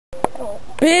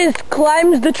Biz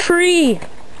climbs the tree.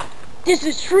 This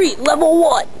is tree level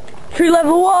 1. Tree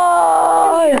level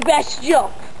 1. Best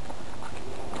jump.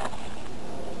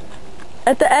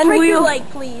 At the end, Break your leg,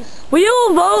 please.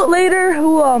 We'll vote later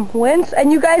who wins,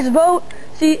 and you guys vote.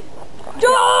 See,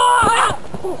 vote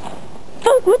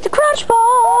with the crotch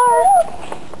bar.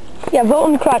 Yeah, vote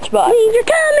in the crotch bar. Leave your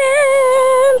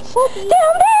comments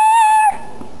down there.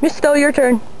 Mysto, your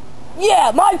turn.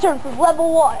 Yeah, my turn for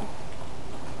level 1.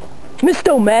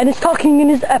 Mysto man is talking in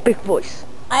his epic voice.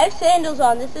 I have sandals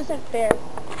on. This isn't fair.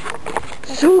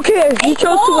 So who cares? You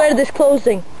chose to wear this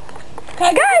clothing.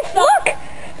 Guys, look!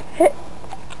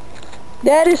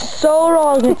 That is so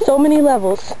wrong. It's so many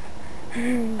levels.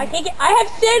 I can't get. I have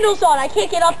sandals on. I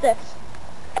can't get up this.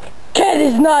 Can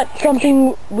is not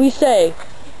something we say.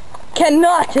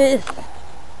 Cannot is.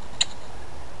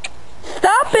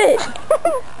 Stop it!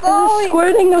 The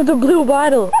squirting of the blue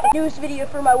bottle. Newest video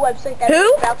for my website that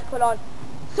Who? I'm about to put on.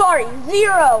 Sorry,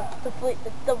 0.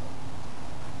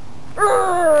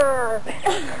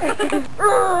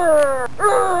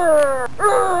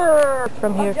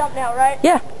 From here. I'll jump now, right?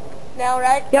 Yeah. Now,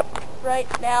 right? Yep. Right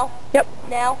now. Yep.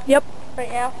 Now. Yep. Right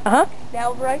now. Uh-huh.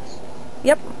 Now, right?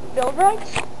 Yep. Build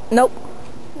rights. Nope.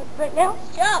 Right now.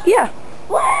 Jump. Yeah.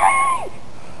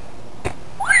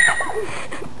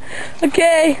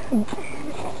 Okay.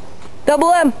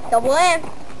 Double M. Double M.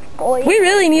 Boy. We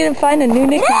really need to find a new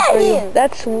nickname for you.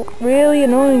 That's really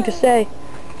annoying to say.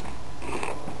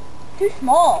 Too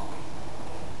small.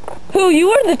 Who?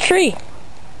 You are the tree.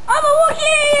 I'm a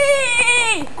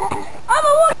Wookiee! I'm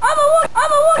a Wookiee! I'm a Wookiee!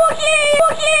 I'm a Wookiee!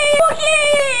 Wookiee!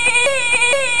 Wookiee!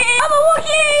 I'm a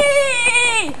Wookiee!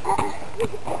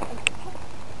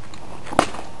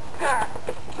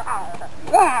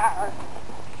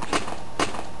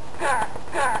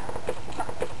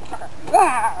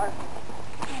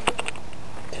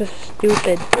 Just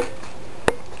stupid.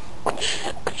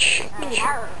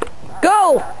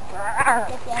 Go!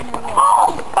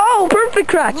 Oh, perfect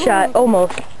crotch shot.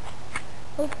 Almost.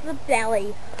 What's the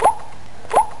belly?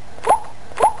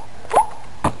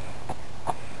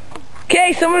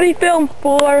 Okay, somebody film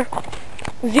for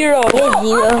 0. I'm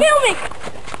filming!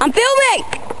 I'm filming!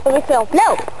 Let me film.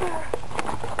 No!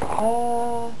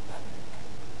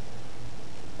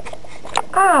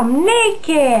 I'm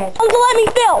naked. Let me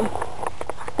film!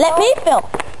 Let me film!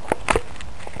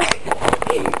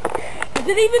 Is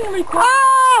it even recording?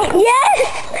 Oh, yes!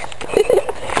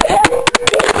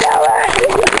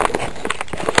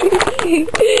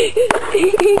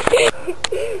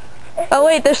 Oh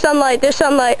wait, there's sunlight, there's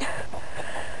sunlight.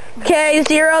 Okay,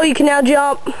 0, you can now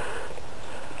jump.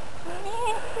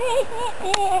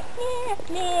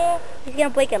 He's gonna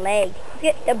break a leg.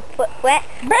 He's gonna break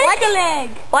a leg!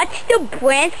 Watch the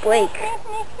branch break.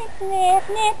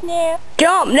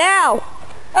 Jump now!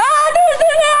 Ah, there's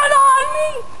an ant on me!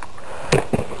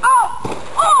 Oh!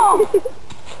 Oh!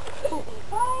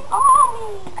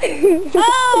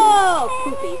 Oh!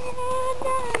 Poopies.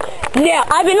 Yeah,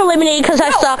 I've been eliminated because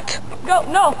I sucked. Go,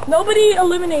 no, nobody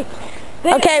eliminates.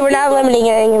 Okay, we're not eliminating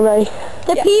anybody.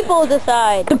 The people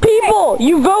decide. The people!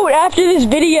 You vote after this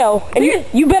video, and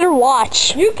you better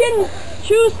watch. You can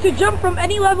choose to jump from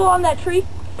any level on that tree,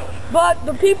 but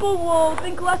the people will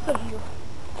think less of you.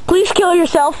 Please kill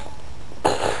yourself.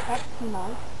 That's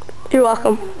nice. You're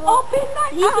welcome. Open my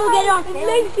eyes. You can get on film.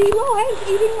 Lindsay Lohan's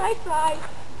eating my fries.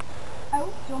 I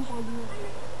will jump on you.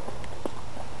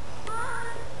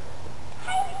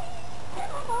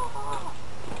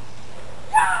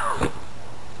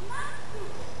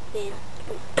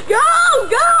 Go!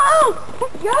 Go!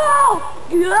 Go!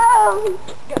 Go!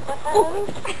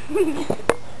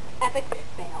 Epic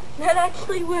fail. That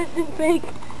actually wasn't fake.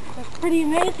 That's pretty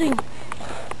amazing.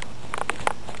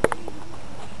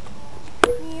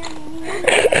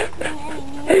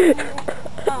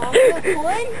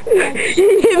 He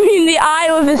hit me in the eye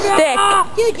with a stick.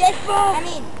 Dude, just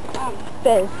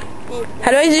Biz.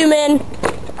 How do I zoom in?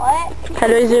 what? How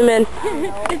do I zoom in? I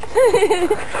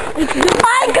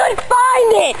could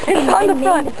find it! It's on the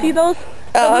front. See those?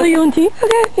 W and T?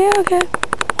 Okay, yeah, okay.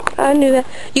 I knew that.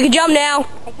 You can jump now.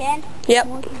 I can? Yep.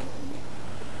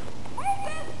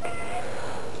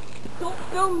 Don't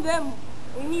film them.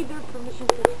 We need their permission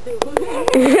to do.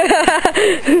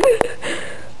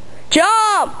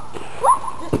 Jump!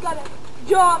 Just gotta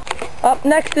jump. Up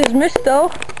next is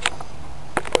Mysto.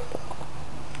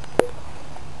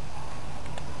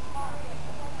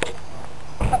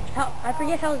 I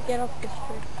forget how to get off this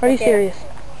tree. Are you serious?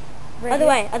 Right other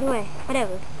way,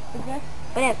 whatever. Okay.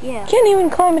 Whatever, yeah. Can't even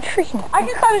climb a tree. I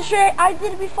can climb a tree. I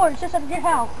did it before. It's just I forget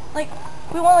how. Like,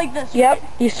 we went like this. Yep.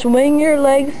 You swing your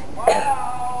legs.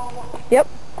 Yep.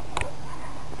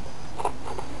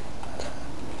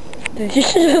 Did you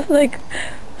just like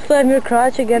slam your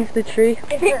crotch against the tree?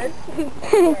 It hurts.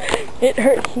 It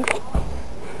hurts you.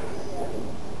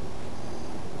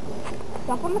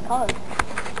 Jump on the car.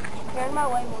 You're in my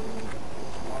way, Mom.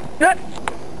 Good.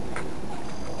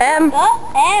 M.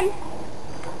 M.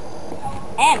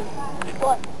 M.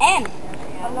 What? M.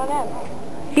 I'm not M.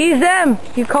 He's M.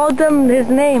 You called him his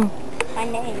name. My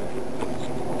name.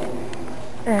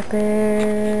 Epic.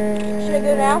 Should I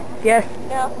go now? Yes.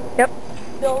 No. Yep.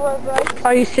 Bill Road right.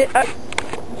 Are you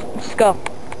let's go.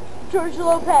 George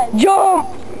Lopez. Jump!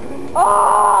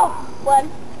 Oh! When?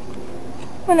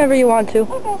 Whenever you want to.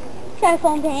 Okay.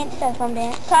 Telephone dance. Telephone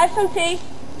dance. Try some tea.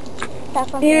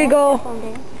 Telephone Here you dance, go. telephone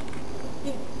dance.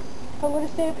 I'm gonna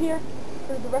stay up here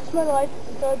for the rest of my life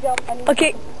until I jump.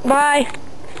 Okay. Bye.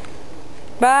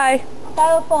 Bye.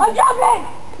 Telephone. I'm jumping!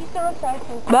 He's still outside.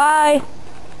 Bye.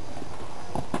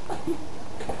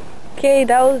 Okay,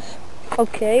 that was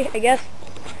okay, I guess.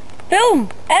 Film!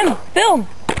 M! Film!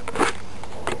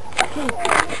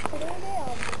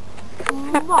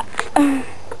 What?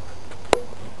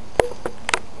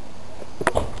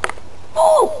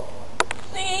 Oh!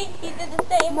 See? He did the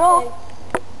same thing.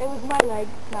 It was my leg,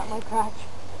 not my crotch.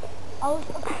 I was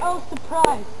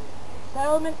surprised.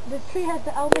 The tree has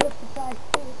the element of surprise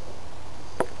too.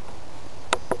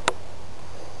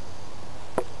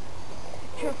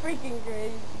 You're freaking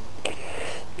crazy.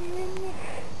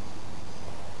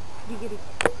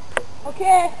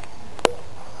 Okay.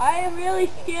 I am really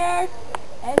scared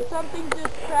and something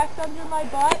just cracked under my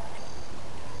butt.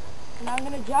 And I'm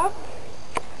gonna jump.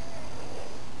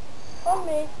 On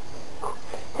me.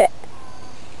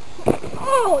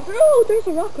 Oh, there's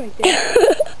a rock right there.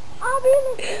 I'll be in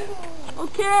the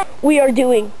Okay. We are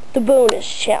doing the bonus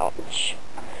challenge.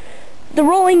 The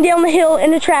rolling down the hill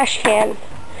in a trash can.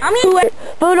 Whoever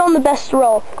vote on the best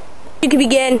roll. You can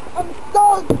begin. I'm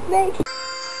so snake.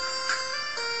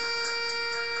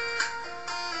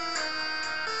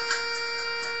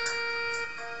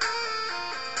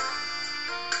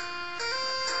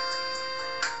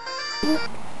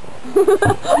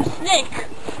 Snake.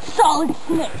 Solid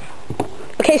snake.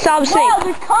 Okay, solid snake. Wow,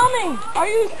 they're coming. Are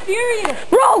you serious?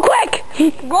 Roll quick!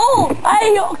 Roll.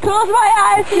 I close my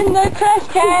eyes in the trash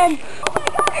can. Oh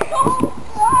my god,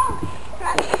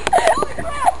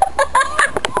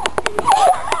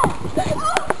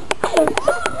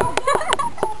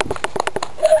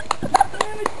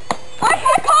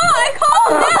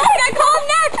 it's all I call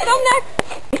next. I'm next.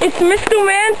 It's Mr.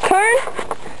 Man's turn.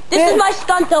 This is my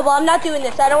stunt double. I'm not doing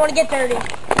this. I don't want to get dirty.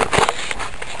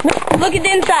 Look at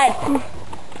the inside.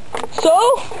 So?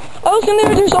 Oh, so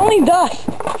there's only dust.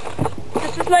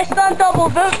 This is my stunt double.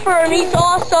 Vote for him. He's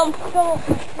awesome.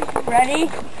 Ready?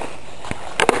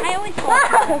 I always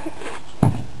fall.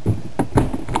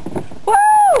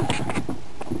 Woo!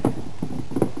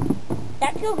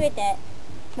 That feel good, that.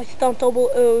 My stunt double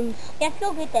owns. That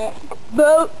feel good, that.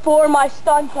 Vote for my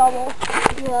stunt double.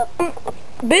 Yep.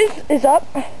 Biz is up.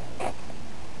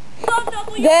 Stunt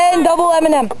double. Then double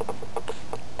M&M.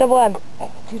 Double M.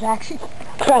 Dude, actually.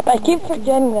 Crap, I keep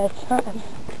forgetting that it's not M.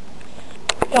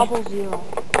 Double zero.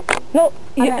 No,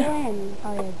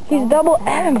 he's double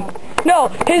M. No,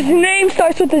 his name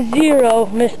starts with a 0,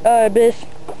 Miss Biz.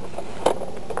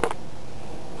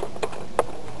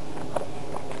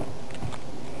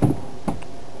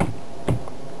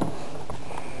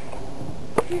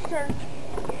 Your turn.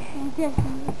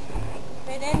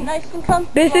 Right in, nice and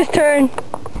comfortable. Biz's turn.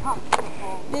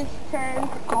 This turn.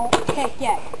 Don't take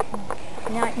yet.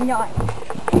 Not.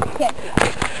 Get.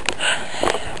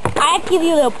 I have to give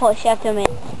you a little push after me.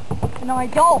 No, I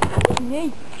don't. You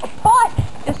need a push.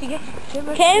 Just to get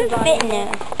Can fit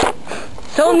now.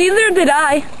 So neither did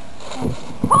I.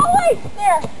 Oh wait,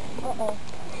 there. Uh-oh.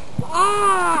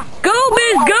 Ah! Go,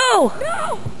 Biz, go!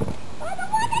 No! I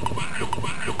don't want it.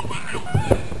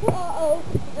 Uh-oh.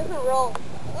 It doesn't roll.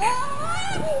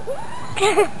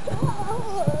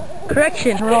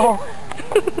 Correction, roll.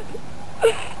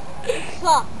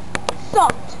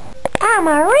 Sucked. I'm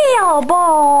a real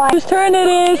boy. Whose turn it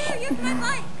is?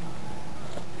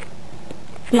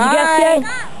 Did you guess yet?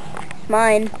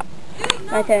 Mine.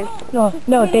 My turn.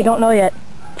 No, they don't know yet.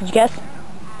 Did you guess? Did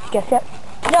you guess yet?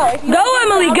 No. If you Go,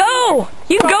 Emily, go!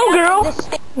 You go, girl.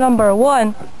 Number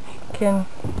 1 can.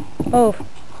 Oh.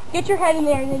 Get your head in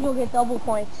there, and then you'll get double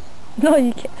points. No,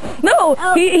 you can't. No,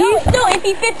 No, if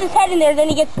he fits his head in there, then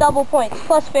he gets double points,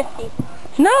 plus 50.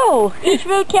 No. Each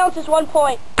move counts as 1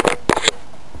 point.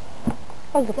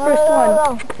 That was the first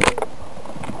one.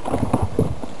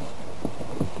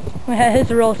 Yeah, his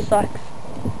roll sucks.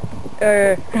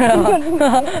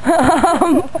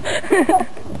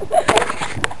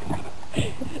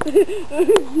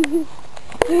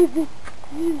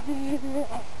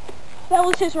 That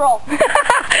was his roll.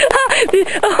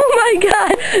 Oh my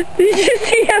god! Did you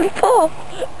see him fall?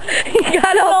 He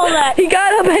got up. He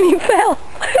got up and he fell.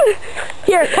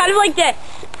 Here, kind of like this.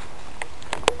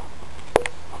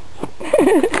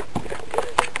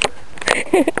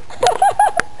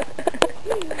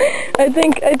 I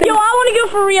think. Yo, I want to go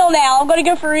for real now. I'm gonna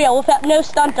go for real without no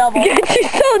stunt double.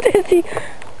 She's so dizzy.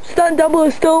 Stunt double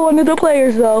is still one of the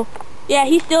players though. Yeah,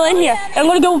 he's still in here. I'm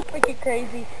gonna go freaking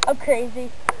crazy. I'm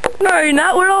crazy. No, you're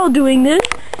not. We're all doing this.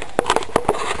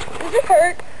 Does it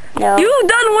hurt? No. You've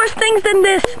done worse things than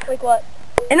this. Like what?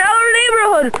 In our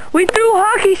neighborhood, we threw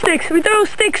hockey sticks. We threw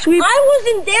sticks. I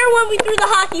wasn't there when we threw the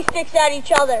hockey sticks at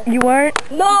each other. You weren't?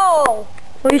 No.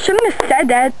 Well, you shouldn't have said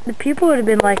that. The people would have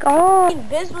been like, oh.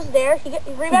 Biz was there.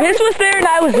 Remember? Biz was there and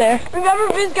I was there. Remember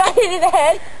Biz got hit in the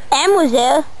head? M was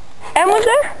there. M was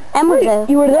there? M was there.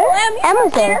 You were there? M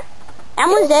was there. M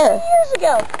was there. Years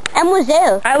ago. M was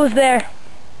there. I was there.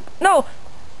 No.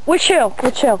 Which hill?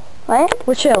 Which hill? What?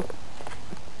 Which hill?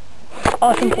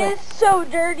 Awesome It play. is so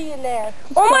dirty in there.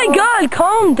 Oh my god,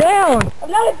 calm down. I'm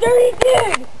not a dirty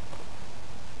dude.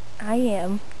 I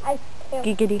am. I am.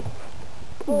 Giggity.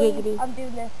 Giggity. I'm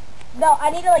doing this. No,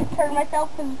 I need to like turn myself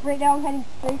because right now I'm heading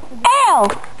straight for the... Ow!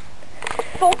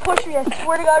 Don't push me. I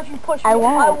swear to God, if you push me, I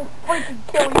won't. I will freaking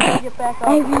kill you when you get back up.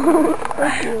 I won't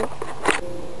push you.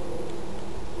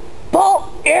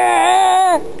 Ball!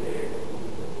 Yeah!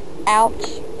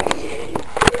 Ouch.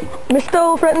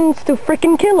 Mysto threatens to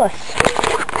freaking kill us.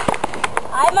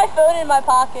 I have my phone in my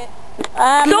pocket.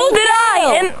 So did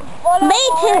I! And But Me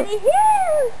I'm too. already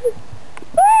here.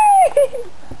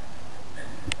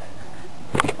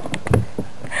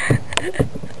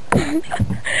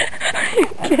 Are you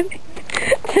kidding?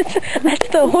 That's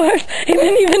the worst. He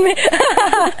didn't even make...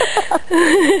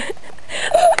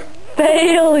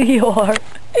 Failure.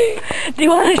 Do you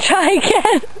want to try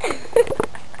again?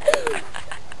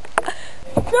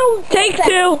 Take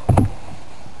two.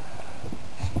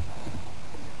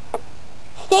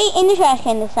 Stay in the trash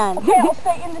can this time. Okay, I'll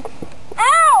stay in the... Ow!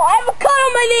 I have a cut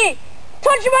on my knee!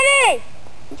 Touch my knee!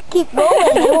 Keep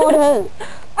rolling, it won't hurt.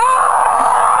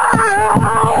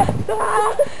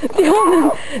 Do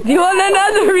you want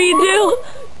another redo?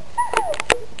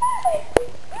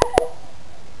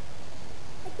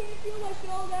 I can't feel my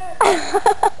shoulder.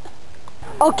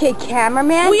 Okay,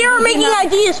 cameraman. We are making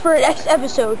ideas for an next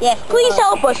episode. Yes. Please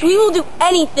help us. We will do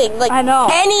anything. Like I know.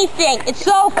 anything. It's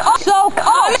comment.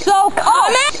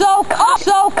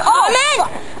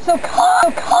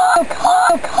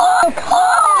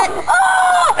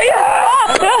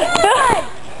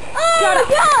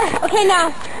 Okay,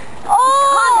 now.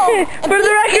 Oh! For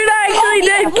the record, I actually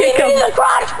did kick him. The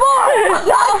crotch bar!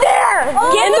 Not there!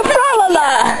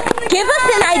 Give us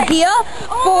an idea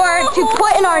to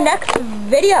put in our next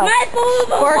video.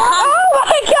 Or Oh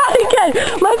my god, again!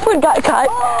 My foot got caught.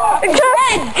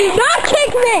 do not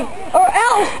kick me! Or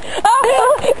else!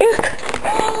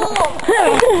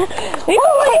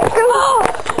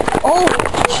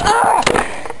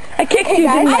 I kicked you,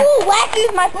 didn't I I? will whack you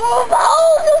with my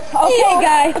Okay,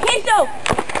 guys. Okay, so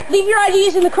leave your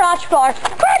ideas in the crotch bar.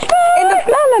 Crotch bar! In the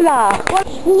la.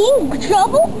 You in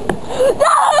trouble?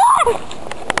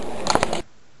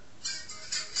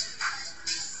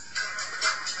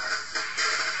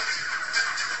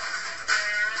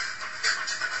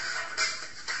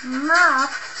 Mop.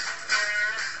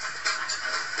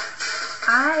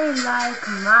 I like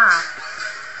mop.